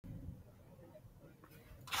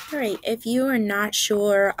All right, if you are not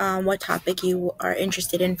sure what topic you are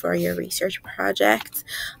interested in for your research project,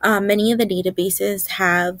 many of the databases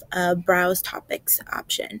have a browse topics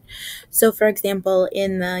option. So, for example,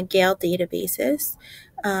 in the Gale databases,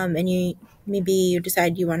 and maybe you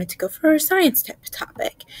decide you wanted to go for a science type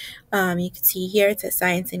topic, you can see here it says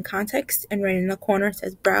science in context, and right in the corner it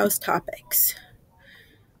says browse topics.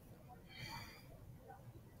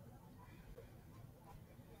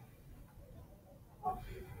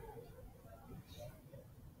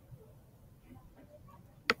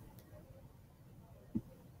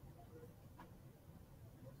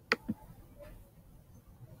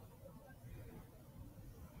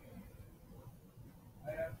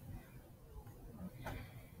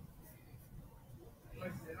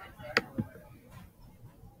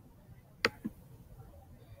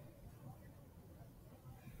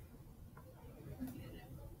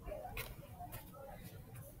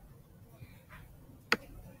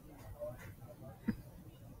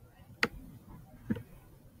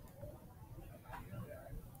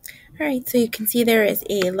 All right, so you can see there is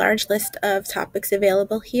a large list of topics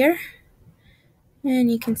available here,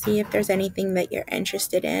 and you can see if there's anything that you're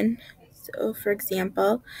interested in. So, for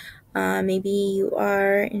example, maybe you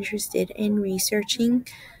are interested in researching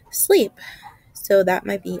sleep. So that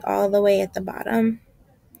might be all the way at the bottom.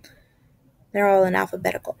 They're all in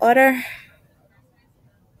alphabetical order.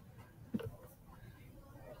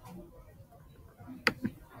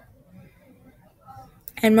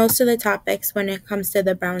 And most of the topics, when it comes to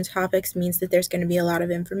the brown topics, means that there's going to be a lot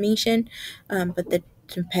of information, but that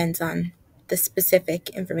depends on the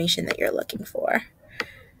specific information that you're looking for.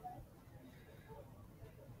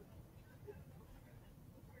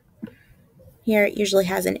 Here it usually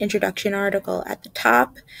has an introduction article at the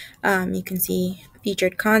top. You can see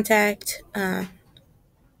featured contact,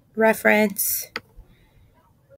 reference,